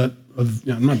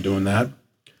 I'm not doing that.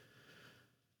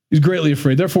 He's greatly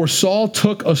afraid. Therefore, Saul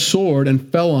took a sword and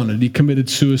fell on it. He committed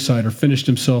suicide or finished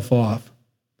himself off.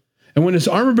 And when his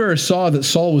armor bearer saw that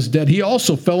Saul was dead, he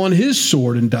also fell on his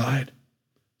sword and died.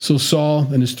 So Saul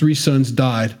and his 3 sons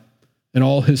died, and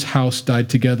all his house died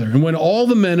together. And when all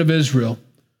the men of Israel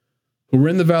who were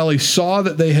in the valley saw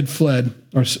that they had fled,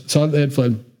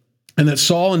 and that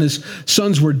Saul and his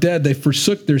sons were dead, they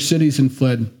forsook their cities and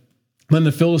fled. Then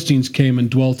the Philistines came and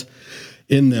dwelt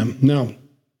in them. Now,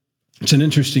 it's an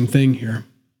interesting thing here.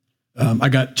 I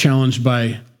got challenged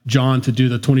by John to do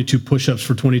the 22 push-ups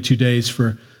for 22 days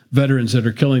for veterans that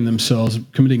are killing themselves,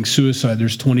 committing suicide.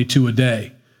 There's 22 a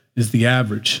day is the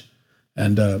average.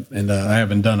 And I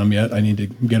haven't done them yet. I need to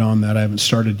get on that. I haven't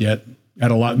started yet.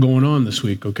 Got a lot going on this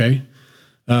week, okay?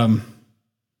 But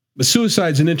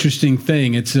suicide's an interesting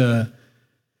thing. It's a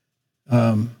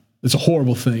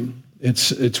horrible thing.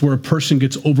 It's where a person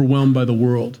gets overwhelmed by the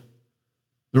world.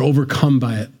 They're overcome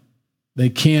by it. They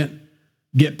can't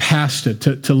get past it.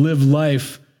 To live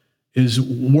life is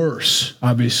worse,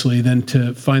 obviously, than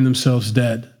to find themselves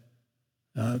dead.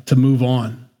 to move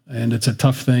on, and it's a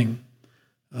tough thing.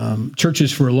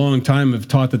 Churches for a long time have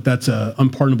taught that that's an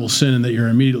unpardonable sin and that you're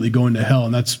immediately going to hell,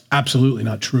 and that's absolutely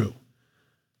not true.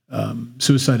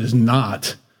 Suicide is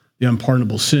not the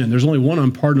unpardonable sin. There's only one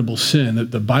unpardonable sin that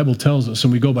the Bible tells us,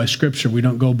 and we go by Scripture. We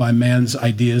don't go by man's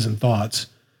ideas and thoughts.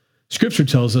 Scripture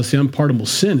tells us the unpardonable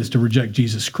sin is to reject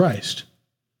Jesus Christ.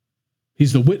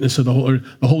 He's the witness of the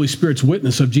Holy Spirit's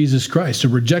witness of Jesus Christ. To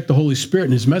reject the Holy Spirit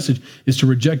and his message is to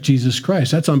reject Jesus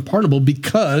Christ. That's unpardonable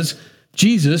because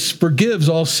Jesus forgives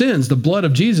all sins. The blood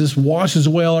of Jesus washes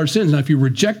away all our sins. Now, if you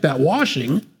reject that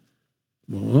washing,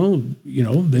 well,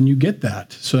 then you get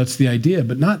that. So that's the idea,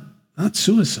 but not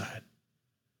suicide.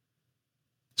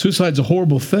 Suicide's a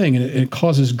horrible thing, and it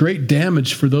causes great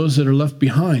damage for those that are left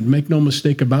behind. Make no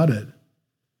mistake about it.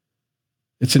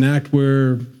 It's an act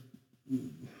where,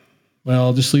 well,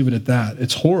 I'll just leave it at that.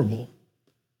 It's horrible.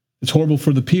 It's horrible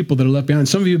for the people that are left behind.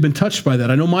 Some of you have been touched by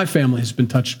that. I know my family has been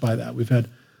touched by that. We've had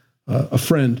a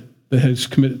friend that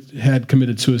had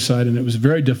committed suicide, and it was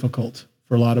very difficult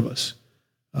for a lot of us.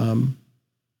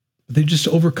 They just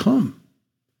overcome.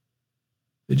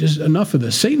 They just enough of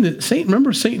this. Satan.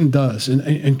 Remember, Satan does,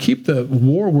 and keep the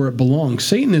war where it belongs.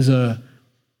 Satan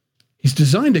he's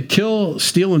designed to kill,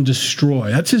 steal, and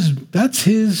destroy. That's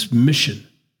his mission.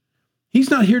 He's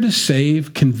not here to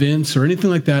save, convince, or anything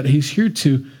like that. He's here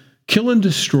to kill and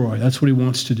destroy. That's what he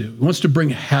wants to do. He wants to bring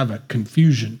havoc,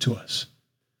 confusion to us.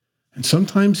 And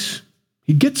sometimes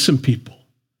he gets some people.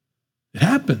 It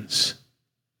happens.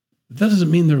 That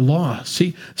doesn't mean they're lost.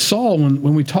 See, Saul,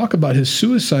 when we talk about his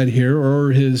suicide here,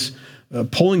 or his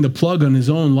pulling the plug on his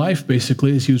own life,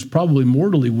 basically, as he was probably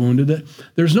mortally wounded,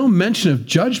 there's no mention of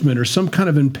judgment or some kind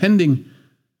of impending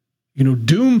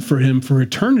doom for him for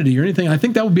eternity or anything. I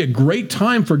think that would be a great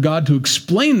time for God to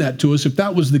explain that to us if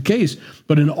that was the case.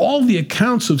 But in all the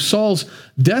accounts of Saul's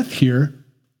death here,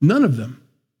 none of them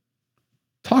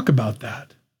talk about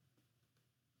that.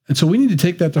 And so we need to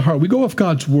take that to heart. We go off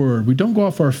God's word. We don't go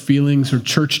off our feelings or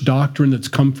church doctrine that's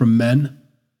come from men.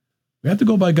 We have to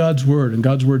go by God's word, and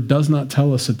God's word does not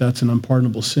tell us that that's an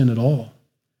unpardonable sin at all.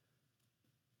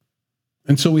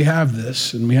 And so we have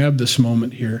this, and we have this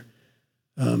moment here.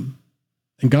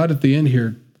 And God at the end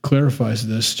here clarifies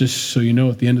this, just so you know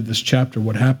at the end of this chapter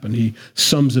what happened. He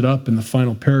sums it up in the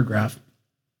final paragraph.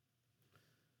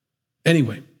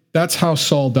 Anyway, that's how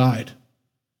Saul died.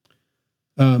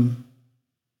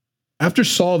 After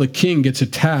Saul the king gets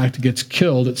attacked, gets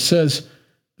killed, it says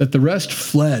that the rest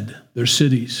fled their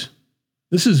cities.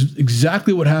 This is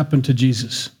exactly what happened to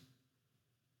Jesus.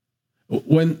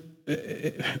 Let me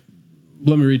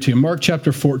read to you. Mark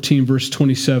chapter 14, verse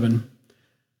 27.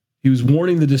 He was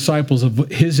warning the disciples of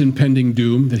his impending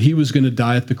doom, that he was going to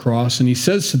die at the cross. And he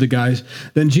says to the guys,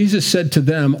 "Then Jesus said to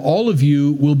them, 'All of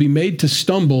you will be made to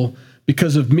stumble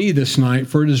because of me this night,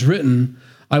 for it is written,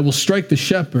 I will strike the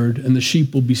shepherd and the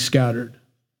sheep will be scattered.'"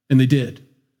 And they did.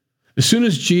 As soon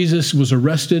as Jesus was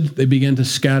arrested, they began to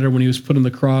scatter. When he was put on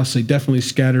the cross, they definitely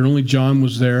scattered. Only John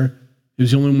was there. He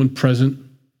was the only one present.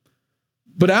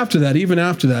 But after that, even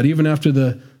after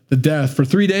the death, for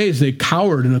 3 days, they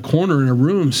cowered in a corner in a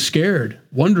room, scared,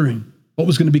 wondering what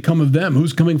was going to become of them,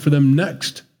 who's coming for them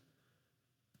next.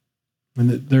 And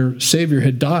that their Savior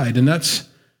had died. And that's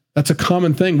a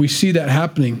common thing. We see that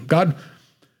happening. God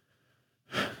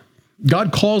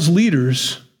calls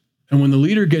leaders, and when the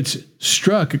leader gets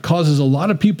struck, it causes a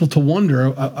lot of people to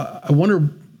wonder. I wonder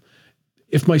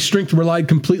if my strength relied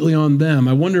completely on them.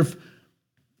 I wonder if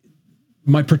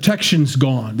my protection's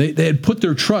gone. They had put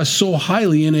their trust so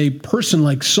highly in a person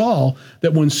like Saul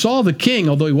that when Saul the king,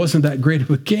 although he wasn't that great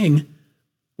of a king,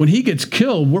 when he gets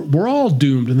killed, we're all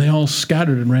doomed, and they all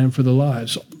scattered and ran for their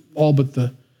lives, all but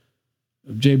the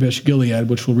Jabesh Gilead,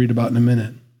 which we'll read about in a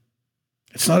minute.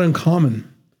 It's not uncommon.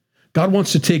 God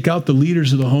wants to take out the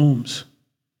leaders of the homes.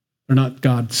 Or not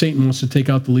God, Satan wants to take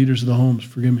out the leaders of the homes,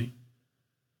 forgive me.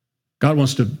 God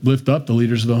wants to lift up the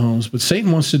leaders of the homes, but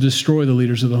Satan wants to destroy the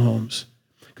leaders of the homes.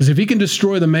 Because if he can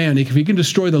destroy the man, if he can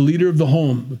destroy the leader of the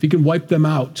home, if he can wipe them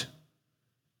out,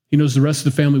 he knows the rest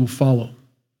of the family will follow.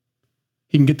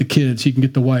 He can get the kids, he can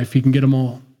get the wife, he can get them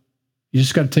all. You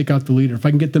just got to take out the leader. If I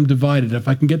can get them divided, if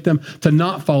I can get them to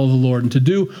not follow the Lord and to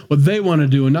do what they want to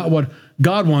do and not what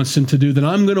God wants them to do, then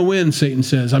I'm going to win, Satan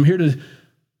says. I'm here to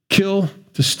kill,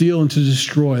 to steal, and to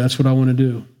destroy. That's what I want to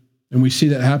do. And we see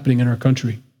that happening in our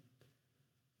country.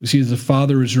 We see as the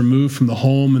father is removed from the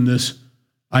home and this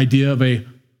idea of a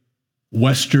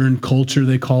Western culture,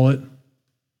 they call it,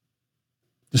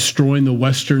 destroying the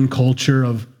Western culture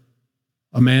of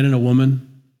a man and a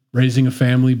woman, raising a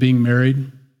family, being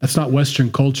married. That's not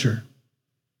Western culture.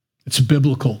 It's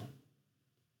biblical.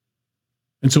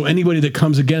 And so anybody that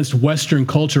comes against Western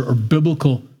culture or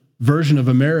biblical version of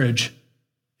a marriage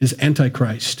is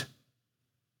Antichrist.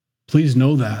 Please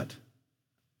know that.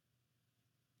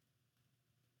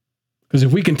 Because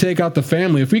if we can take out the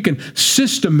family, if we can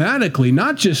systematically,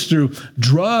 not just through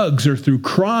drugs or through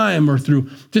crime or through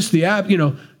just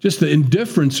just the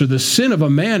indifference or the sin of a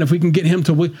man, if we can get him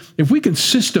to, if we can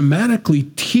systematically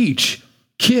teach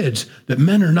kids that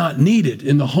men are not needed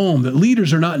in the home, that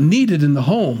leaders are not needed in the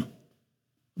home,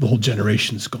 the whole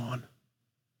generation's gone.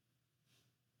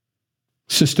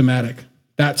 Systematic.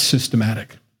 That's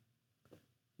systematic.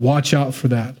 Watch out for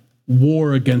that.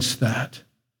 War against that.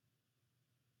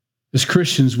 As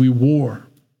Christians, we war.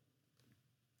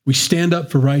 We stand up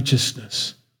for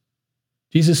righteousness.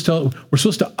 Jesus tells, we're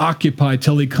supposed to occupy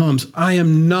till he comes. I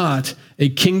am not a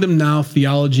kingdom now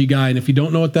theology guy. And if you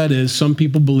don't know what that is, some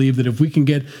people believe that if we can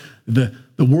get the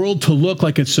world to look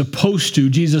like it's supposed to,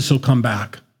 Jesus will come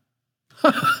back.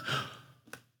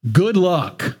 Good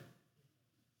luck.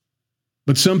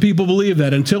 But some people believe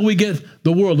that until we get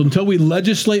the world, until we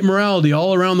legislate morality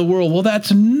all around the world, well,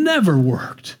 that's never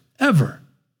worked, ever.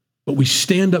 But we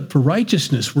stand up for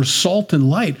righteousness. We're salt and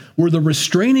light. We're the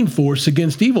restraining force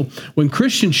against evil. When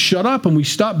Christians shut up and we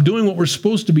stop doing what we're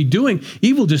supposed to be doing,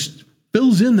 evil just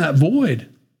fills in that void.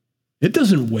 It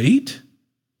doesn't wait.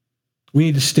 We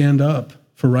need to stand up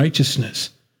for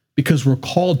righteousness because we're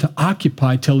called to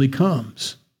occupy till he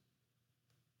comes.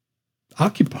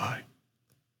 Occupy.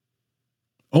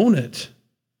 Own it.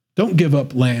 Don't give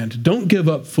up land. Don't give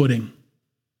up footing.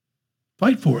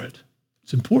 Fight for it.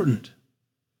 It's important.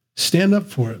 Stand up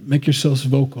for it. Make yourselves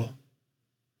vocal.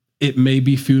 It may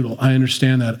be futile. I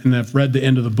understand that, and I've read the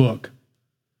end of the book.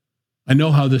 I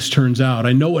know how this turns out.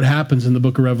 I know what happens in the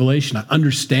book of Revelation. I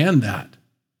understand that.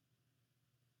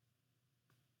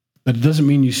 But it doesn't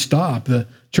mean you stop. The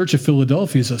Church of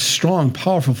Philadelphia is a strong,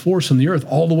 powerful force on the earth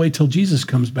all the way till Jesus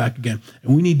comes back again.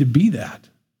 And we need to be that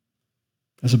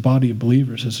as a body of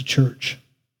believers, as a church.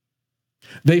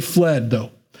 They fled,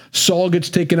 though. Saul gets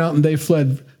taken out and they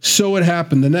fled. So it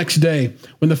happened the next day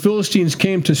when the Philistines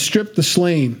came to strip the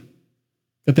slain,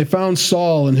 that they found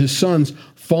Saul and his sons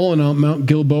fallen on Mount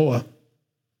Gilboa.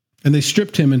 And they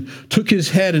stripped him and took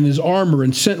his head and his armor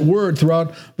and sent word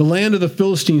throughout the land of the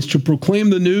Philistines to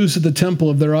proclaim the news at the temple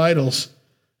of their idols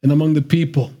and among the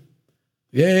people.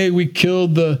 Yea, we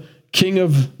killed the king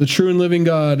of the true and living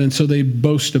God. And so they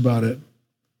boast about it.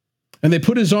 And they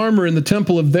put his armor in the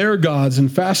temple of their gods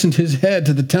and fastened his head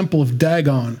to the temple of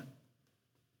Dagon.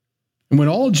 And when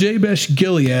all Jabesh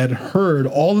Gilead heard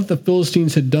all that the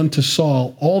Philistines had done to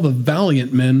Saul, all the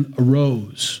valiant men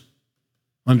arose.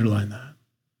 Underline that.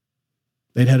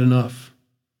 They'd had enough.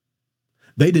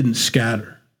 They didn't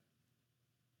scatter.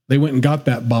 They went and got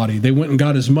that body. They went and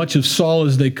got as much of Saul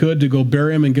as they could to go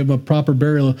bury him and give him a proper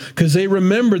burial because they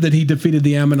remembered that he defeated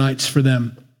the Ammonites for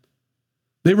them.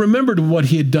 They remembered what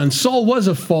he had done. Saul was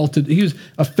he was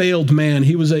a failed man.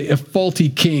 He was a faulty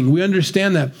king. We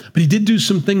understand that. But he did do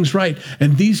some things right.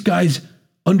 And these guys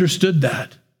understood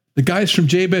that. The guys from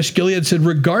Jabesh Gilead said,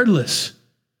 regardless,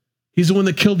 he's the one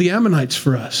that killed the Ammonites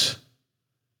for us.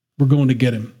 We're going to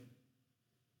get him.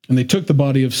 And they took the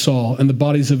body of Saul and the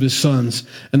bodies of his sons,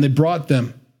 and they brought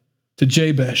them to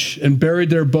Jabesh and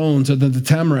buried their bones under the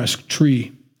tamarisk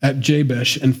tree at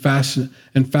Jabesh and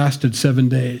fasted 7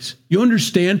 days. You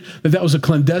understand that was a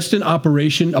clandestine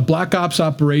operation, a black ops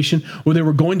operation, where they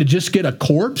were going to just get a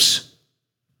corpse?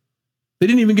 They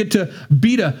didn't even get to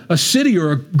beat a city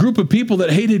or a group of people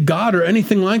that hated God or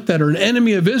anything like that, or an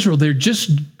enemy of Israel.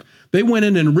 They went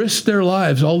in and risked their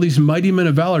lives, all these mighty men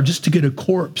of valor, just to get a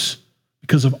corpse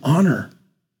because of honor.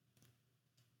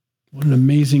 What an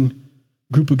amazing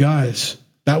group of guys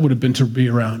that would have been to be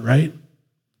around, right?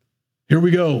 Here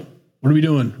we go. What are we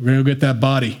doing? We're going to go get that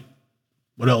body.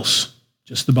 What else?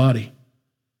 Just the body.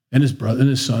 And his brother and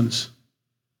his sons.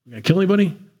 We going to kill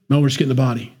anybody? No, we're just getting the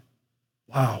body.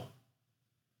 Wow.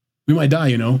 We might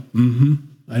die, I know.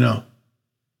 I know.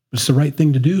 But it's the right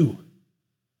thing to do.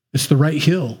 It's the right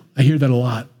hill. I hear that a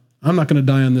lot. I'm not going to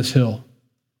die on this hill.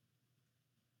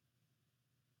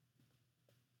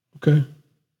 Okay.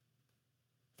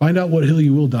 Find out what hill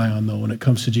you will die on, though, when it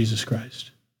comes to Jesus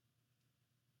Christ.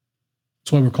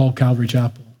 That's why we're called Calvary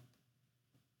Chapel.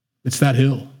 It's that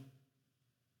hill.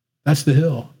 That's the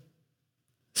hill.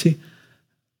 See,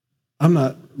 I'm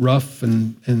not rough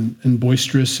and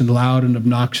boisterous and loud and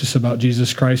obnoxious about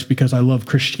Jesus Christ because I love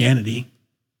Christianity,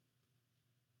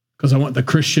 because I want the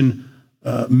Christian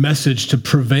message to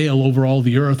prevail over all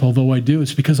the earth, although I do.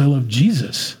 It's because I love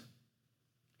Jesus.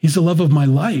 He's the love of my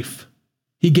life.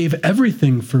 He gave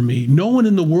everything for me. No one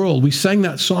in the world, we sang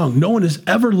that song, no one has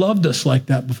ever loved us like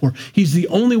that before. He's the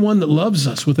only one that loves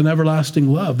us with an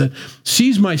everlasting love, that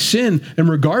sees my sin and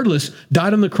regardless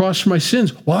died on the cross for my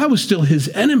sins while I was still his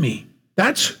enemy.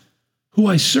 That's who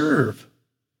I serve.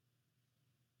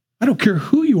 I don't care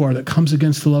who you are that comes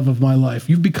against the love of my life.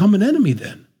 You've become an enemy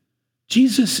then.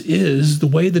 Jesus is the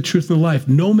way, the truth, and the life.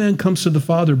 No man comes to the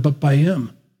Father but by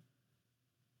him.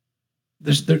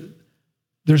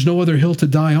 There's no other hill to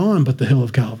die on but the hill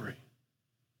of Calvary,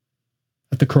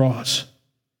 at the cross.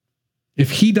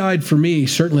 If he died for me,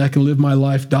 certainly I can live my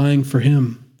life dying for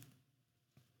him.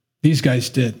 These guys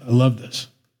did. I love this.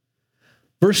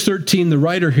 Verse 13, the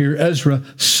writer here, Ezra,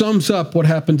 sums up what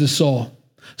happened to Saul.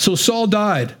 So Saul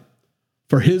died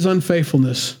for his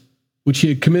unfaithfulness, which he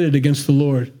had committed against the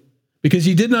Lord, because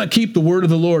he did not keep the word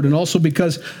of the Lord, and also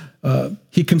because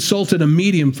he consulted a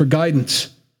medium for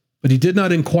guidance. But he did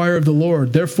not inquire of the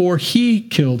Lord. Therefore, he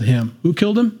killed him. Who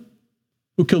killed him?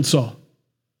 Who killed Saul?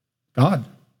 God.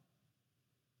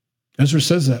 Ezra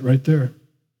says that right there.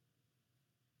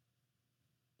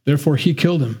 Therefore, he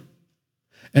killed him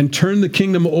and turned the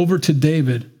kingdom over to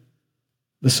David,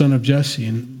 the son of Jesse.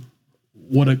 And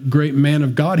what a great man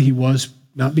of God he was,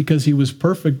 not because he was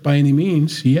perfect by any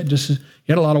means. He had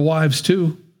a lot of wives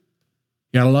too.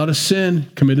 He had a lot of sin,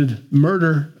 committed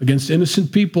murder against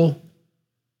innocent people.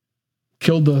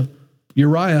 Killed the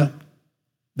Uriah,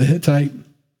 the Hittite,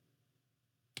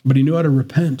 but he knew how to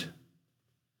repent.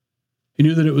 He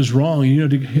knew that it was wrong. He knew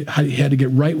he had to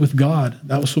get right with God.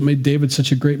 That was what made David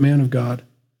such a great man of God.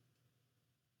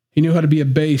 He knew how to be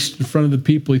abased in front of the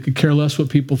people. He could care less what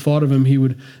people thought of him. He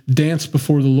would dance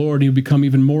before the Lord. He would become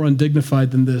even more undignified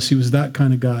than this. He was that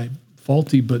kind of guy,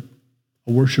 faulty, but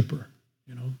a worshiper,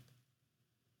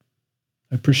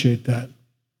 I appreciate that.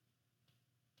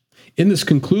 In this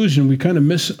conclusion, we kind of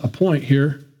miss a point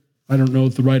here. I don't know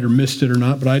if the writer missed it or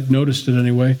not, but I'd noticed it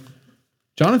anyway.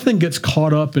 Jonathan gets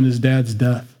caught up in his dad's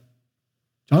death.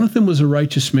 Jonathan was a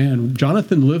righteous man.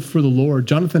 Jonathan lived for the Lord.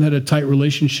 Jonathan had a tight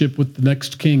relationship with the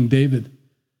next king, David.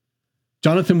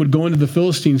 Jonathan would go into the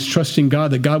Philistines trusting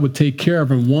God, that God would take care of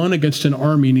him, one against an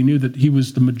army, and he knew that he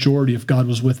was the majority if God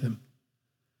was with him.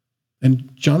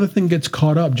 And Jonathan gets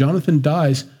caught up. Jonathan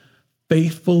dies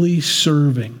faithfully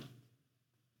serving.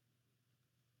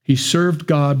 He served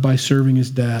God by serving his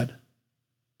dad,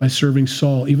 by serving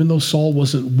Saul. Even though Saul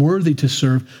wasn't worthy to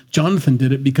serve, Jonathan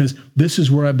did it because this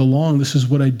is where I belong. This is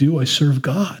what I do. I serve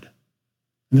God.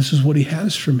 And this is what he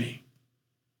has for me.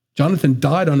 Jonathan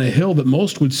died on a hill that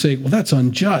most would say, well, that's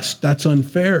unjust. That's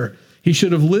unfair. He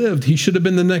should have lived. He should have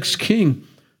been the next king.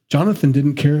 Jonathan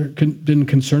didn't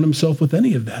concern himself with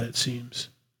any of that, it seems.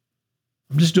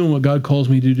 I'm just doing what God calls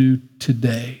me to do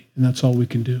today, and that's all we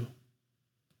can do.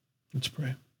 Let's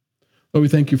pray. Lord, we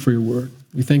thank you for your word.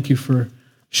 We thank you for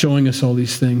showing us all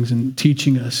these things and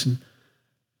teaching us and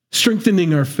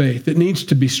strengthening our faith. It needs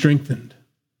to be strengthened.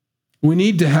 We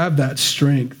need to have that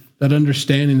strength, that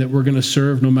understanding that we're going to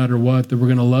serve no matter what, that we're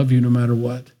going to love you no matter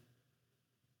what.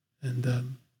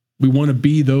 And we want to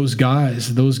be those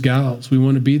guys, those gals. We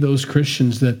want to be those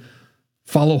Christians that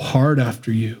follow hard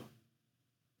after you.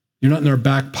 You're not in our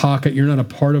back pocket. You're not a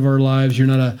part of our lives. You're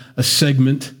not a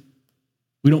segment.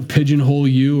 We don't pigeonhole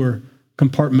you or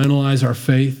compartmentalize our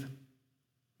faith.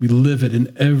 We live it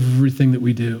in everything that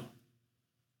we do.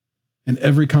 In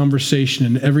every conversation,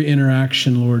 in every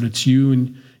interaction, Lord, it's you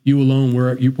and you alone.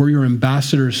 We're your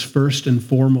ambassadors first and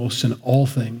foremost in all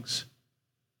things.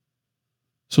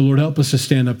 So, Lord, help us to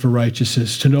stand up for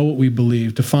righteousness, to know what we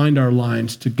believe, to find our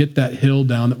lines, to get that hill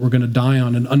down that we're going to die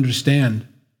on and understand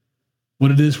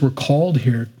what it is we're called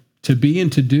here to be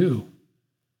and to do.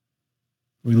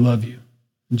 We love you.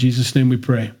 In Jesus' name we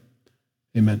pray.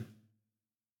 Amen.